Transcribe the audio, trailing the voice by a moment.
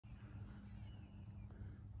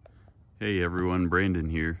Hey everyone, Brandon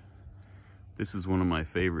here. This is one of my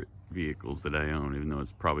favorite vehicles that I own, even though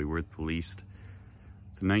it's probably worth the least.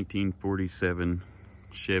 It's a 1947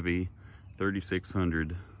 Chevy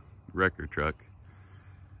 3600 wrecker truck.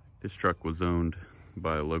 This truck was owned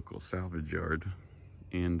by a local salvage yard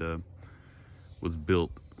and was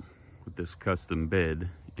built with this custom bed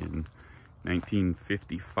in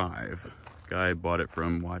 1955. Guy I bought it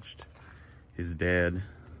from watched his dad's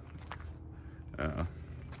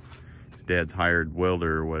hired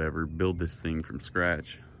welder or whatever build this thing from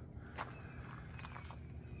scratch.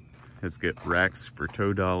 It's got racks for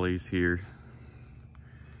tow dollies here.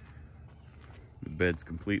 The bed's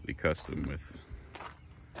completely custom with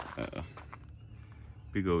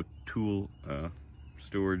big old tool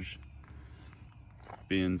storage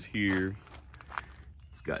bins here.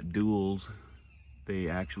 It's got duals. They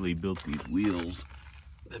actually built these wheels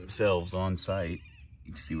themselves on site.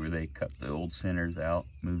 You can see where they cut the old centers out,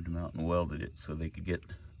 moved them out and welded it so they could get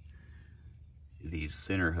these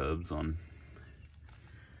center hubs on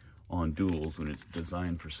duals when it's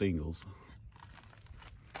designed for singles.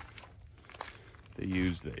 They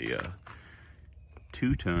used a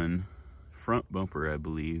 2-ton front bumper, I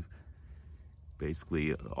believe,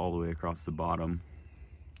 basically all the way across the bottom.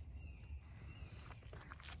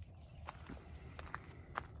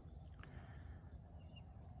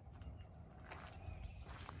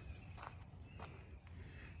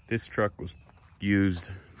 This truck was used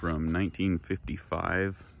from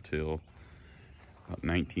 1955 till about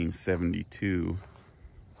 1972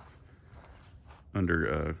 under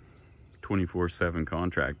a 24/7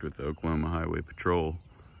 contract with the Oklahoma Highway Patrol,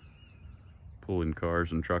 pulling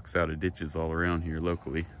cars and trucks out of ditches all around here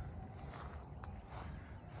locally.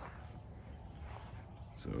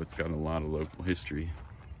 So it's got a lot of local history.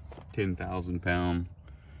 10,000-pound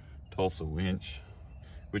Tulsa winch,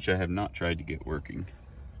 which I have not tried to get working.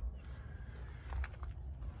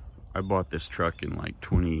 I bought this truck in like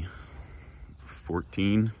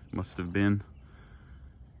 2014, must have been,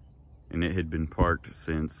 and it had been parked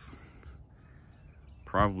since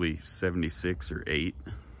probably 76 or 8.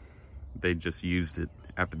 They just used it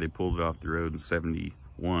after they pulled it off the road in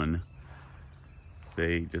 71.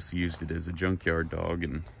 They just used it as a junkyard dog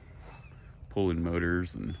and pulling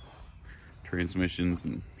motors and transmissions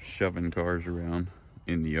and shoving cars around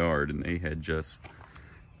in the yard, and they had just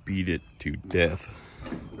beat it to death.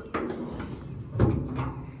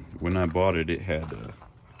 When I bought it, it had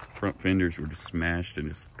front fenders were just smashed and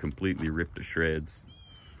just completely ripped to shreds.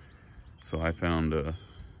 So I found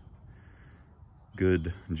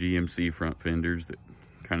good GMC front fenders that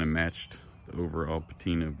kind of matched the overall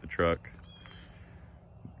patina of the truck.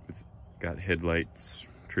 It's got headlights,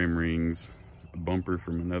 trim rings, a bumper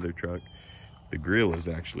from another truck. The grill is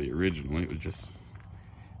actually original. It was just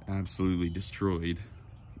absolutely destroyed.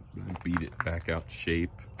 I beat it back out to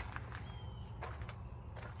shape.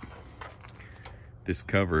 This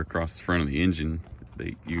cover across the front of the engine,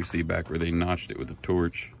 you see back where they notched it with a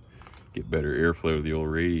torch, get better airflow to the old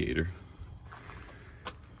radiator.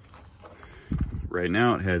 Right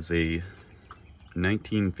now it has a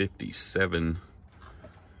 1957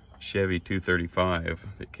 Chevy 235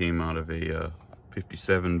 that came out of a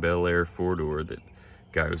 57 Bel Air 4-door that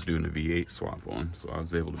guy was doing a V8 swap on. So I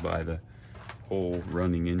was able to buy the whole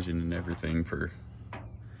running engine and everything for, I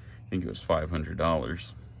think it was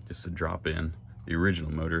 $500, just to drop in. The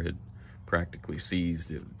original motor had practically seized.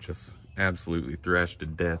 It just absolutely thrashed to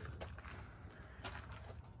death.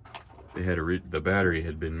 They had the battery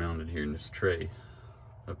had been mounted here in this tray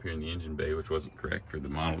up here in the engine bay, which wasn't correct for the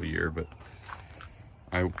model year, but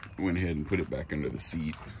I went ahead and put it back under the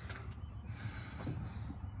seat.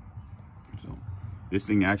 So this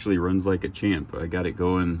thing actually runs like a champ. I got it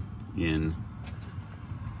going in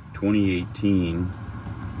 2018.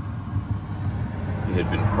 It had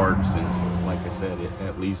been parked since, like I said,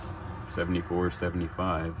 at least 74,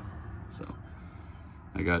 75. So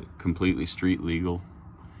I got it completely street legal.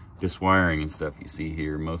 This wiring and stuff you see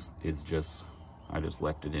here, I just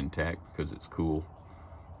left it intact because it's cool.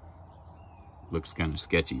 Looks kind of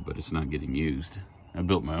sketchy, but it's not getting used. I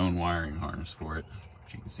built my own wiring harness for it,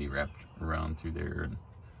 which you can see wrapped around through there. And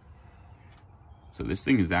so this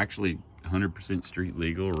thing is actually 100% street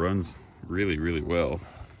legal, runs really, really well.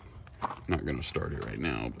 I'm not going to start it right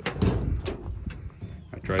now, but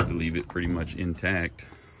I tried to leave it pretty much intact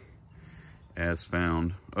as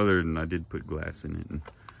found, other than I did put glass in it and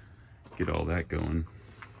get all that going.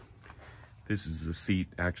 This is a seat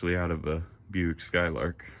actually out of a Buick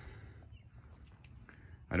Skylark.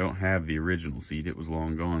 I don't have the original seat, it was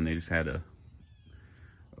long gone. They just had a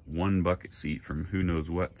one bucket seat from who knows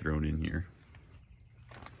what thrown in here.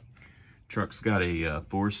 Truck's got a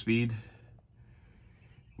 4-speed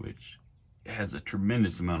which has a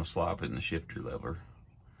tremendous amount of slop in the shifter lever.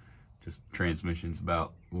 Just transmission's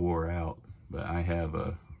about wore out, but I have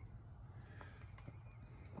a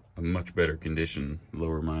much better condition,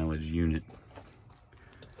 lower mileage unit.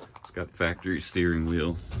 It's got factory steering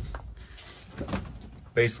wheel.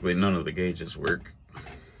 Basically none of the gauges work,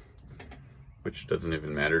 which doesn't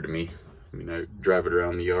even matter to me. I mean, I drive it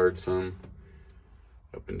around the yard some,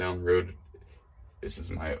 up and down the road. This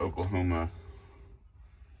is my Oklahoma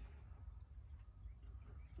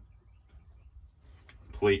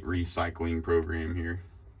plate recycling program here.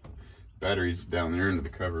 Battery's down there under the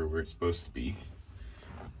cover where it's supposed to be.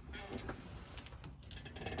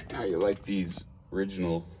 How you like these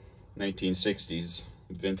original 1960s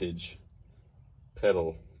vintage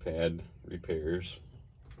pedal pad repairs?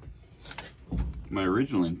 My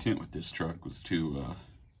original intent with this truck was to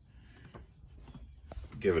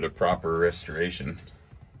give it a proper restoration,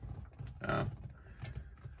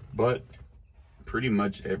 but pretty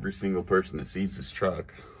much every single person that sees this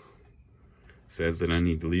truck says that I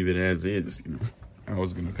need to leave it as is. You know, I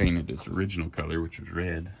was going to paint it its original color, which was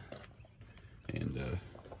red, and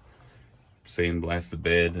sandblast the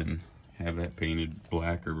bed and have that painted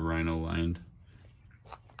black or rhino lined.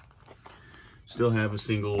 Still have a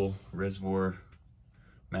single reservoir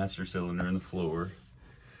master cylinder in the floor.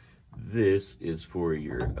 This is for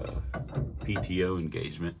your PTO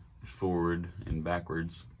engagement, forward and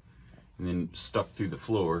backwards. And then stuck through the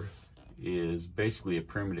floor is basically a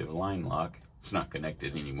primitive line lock. It's not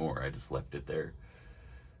connected anymore, I just left it there.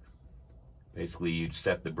 Basically you'd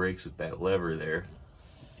set the brakes with that lever there,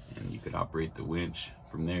 and you could operate the winch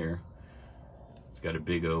from there. It's got a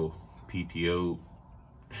big old PTO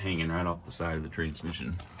hanging right off the side of the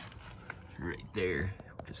transmission. Right there,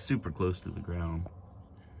 just super close to the ground.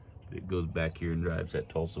 It goes back here and drives that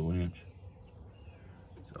Tulsa winch.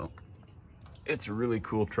 So, it's a really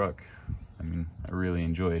cool truck. I mean, I really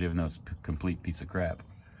enjoy it, even though it's a complete piece of crap.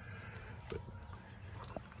 But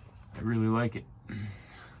I really like it.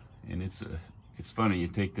 And it's funny, you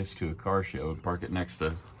take this to a car show and park it next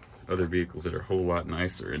to other vehicles that are a whole lot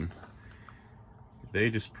nicer, and they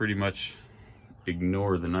just pretty much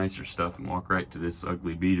ignore the nicer stuff and walk right to this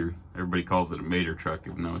ugly beater. Everybody calls it a Mater truck,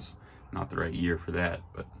 even though it's not the right year for that.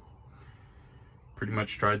 But pretty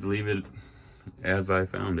much tried to leave it as I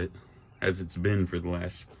found it, as it's been for the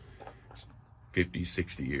last 50,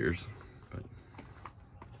 60 years. But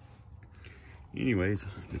anyways,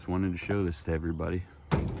 just wanted to show this to everybody.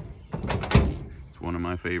 It's one of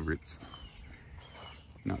my favorites.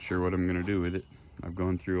 Not sure what I'm gonna do with it. I've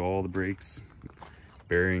gone through all the brakes,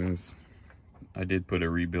 bearings. I did put a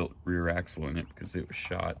rebuilt rear axle in it because it was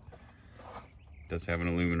shot. It does have an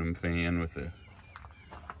aluminum fan with a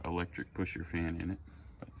electric pusher fan in it.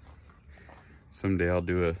 But someday I'll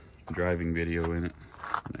do a driving video in it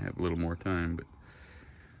when I have a little more time. But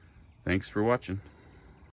thanks for watching.